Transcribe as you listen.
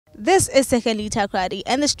This is Sekelita Kradi,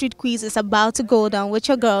 and the street quiz is about to go down with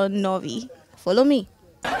your girl Novi. Follow me.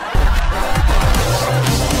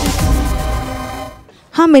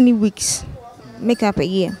 How many weeks make up a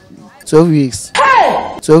year? 12 weeks.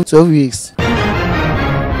 Hey! 12 weeks.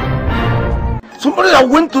 Somebody that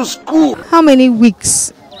went to school. How many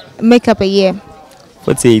weeks make up a year?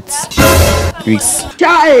 48 weeks.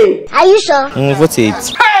 Hey! Are you sure? 48.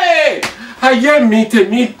 Hey! I hear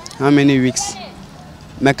me. How many weeks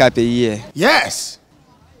make up a year? Yes.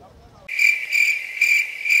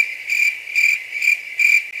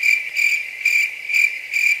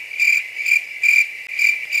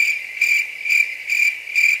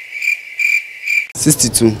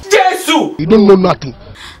 $62. Jesus! You don't know nothing.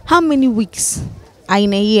 How many weeks are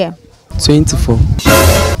in a year? 24.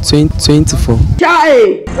 24.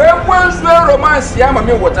 Hey! Romance,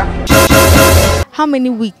 water. How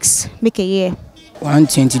many weeks make a year?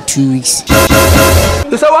 122 weeks.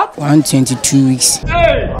 You say what? 122 weeks.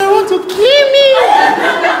 Hey! I want to kill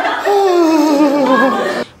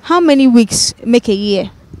me. How many weeks make a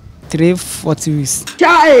year? 340 weeks.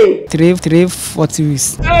 Hey! 340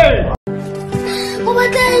 weeks. Hey! Oh my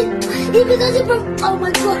God! Oh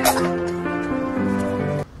my God!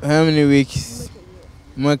 How many weeks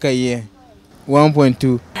make a year?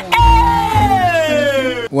 1.2.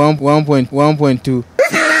 Hey! 1.2.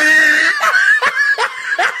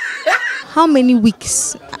 How many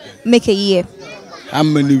weeks make a year? How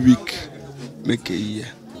many weeks make a year?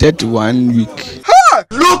 31 weeks. Ha!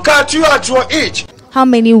 Look at you at your age. How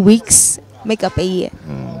many weeks make up a year?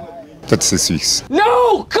 36 weeks.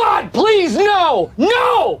 No! God, please, no!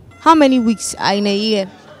 No! How many weeks are in a year?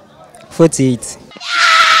 48.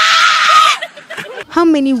 How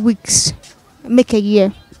many weeks make a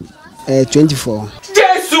year? 24.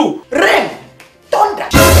 Jesus! Rain! Thunder!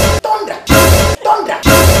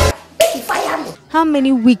 How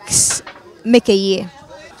many weeks make a year?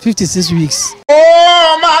 56 weeks.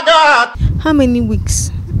 Oh my God! How many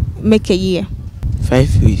weeks make a year?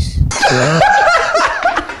 5 weeks.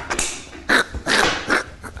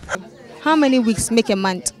 How many weeks make a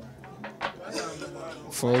month?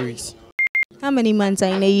 4 weeks. How many months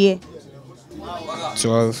are in a year?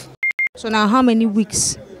 12. So now how many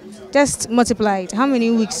weeks? Just multiply it. How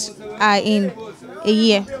many weeks are in a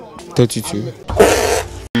year? 32.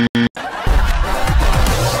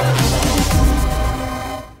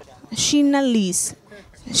 Sheena Lees.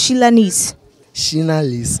 Sheila Needs. Sheena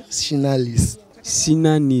Lees. Sheena needs.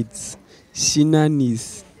 Sheena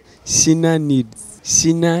needs. Sheena needs.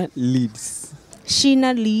 Sheena leads.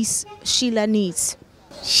 Sheena Lees. Sheila Needs.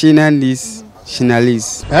 Sheena Lees. Sheena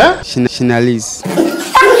Lees. Huh? Sheena Lees.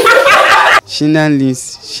 Sheena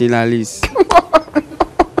Lees. Sheena Lees.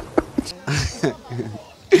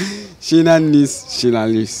 Sheena Lees. Sheena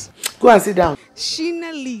Lees. Go and sit down.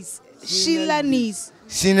 Sheena Lees. Sheila Needs.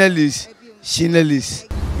 Sheena Lees. Sheena Lees.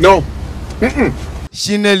 No.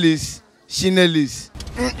 Sheena Lees. Sheena Lees.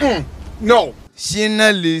 No.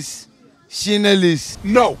 Sheena Lees. Sheena Lees.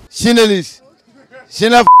 No. Sheena Lees.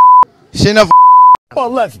 Sheena Well,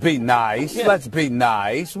 let's be nice. Let's be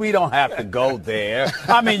nice. We don't have to go there.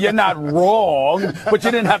 I mean, you're not wrong, but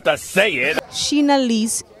you didn't have to say it. Sheena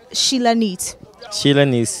Lees. Sheila Needs. Sheila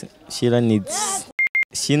needs. Sheila needs.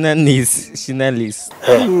 Sheena needs. Sheena leads.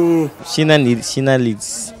 Sheena needs. Sheena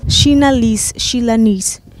leads. Sheena Lees. Sheila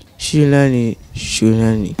Needs. Shulani.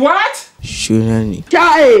 Shulani. What? Shulani.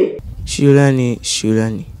 Hey! Shulani.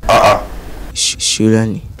 Shulani.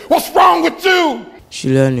 Shulani. What's wrong with you?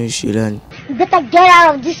 Shulani. Shulani. You better get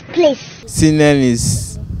out of this place. Sheena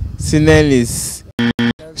Lees. Sheena Lees.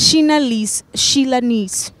 Sheena Lees. Sheila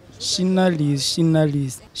Needs. Sheena Lees. Sheena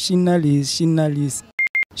Lees. Sheena Lees. Sheena Lees.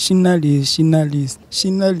 Sheena Lees.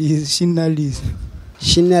 Sheena Lees.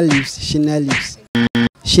 Sheena Lees. Sheena Lees. Sheena Lees.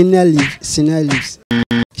 Sheena Lees. Sheena Lees. Sheena Lees.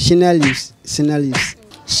 Sheena Lees. Sheena Lees.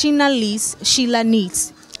 Sheena Lees. Sheila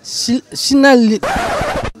Needs. Sheena Lees.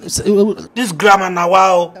 This grammar now,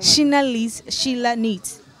 wow. Sheena Lees. Sheila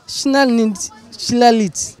Needs. Sheena needs. Sheila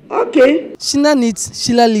leads. Okay. Sheena needs.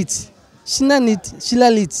 Sheila leads. Sheena needs. Sheila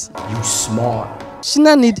leads. You smart.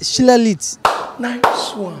 Sheena needs. Sheila leads.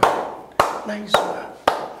 Nice one. Nice one.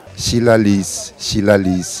 Sheila Lees. Sheila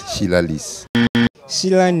Lees. Sheila Lees.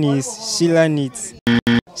 Sheila needs. Sheila needs.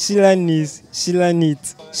 Sheila needs. Sheila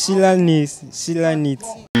needs. Sheila needs. Sheila needs.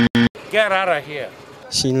 Get out of here.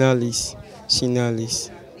 Sheena Lees. Sheena Lees.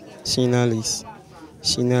 Sheena Lees.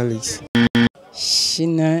 Sheena Lees.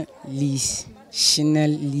 Sheena Lees. Sheena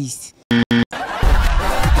Lees.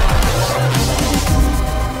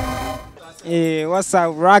 Hey, what's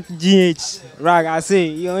up? RakGhana. Rak, I say,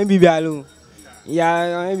 you ain't be alone. Yeah,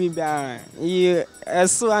 you ain't be alone. You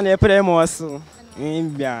so and you put them also.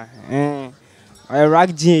 India.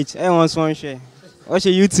 RakGhana. I want one share. Watch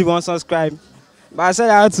your YouTube and subscribe. But I said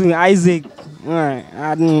out to Isaac.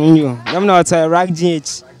 I don't know. I'm not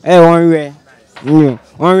RakGhana. One way.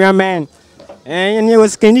 One man. And you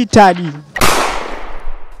was skinny taddy.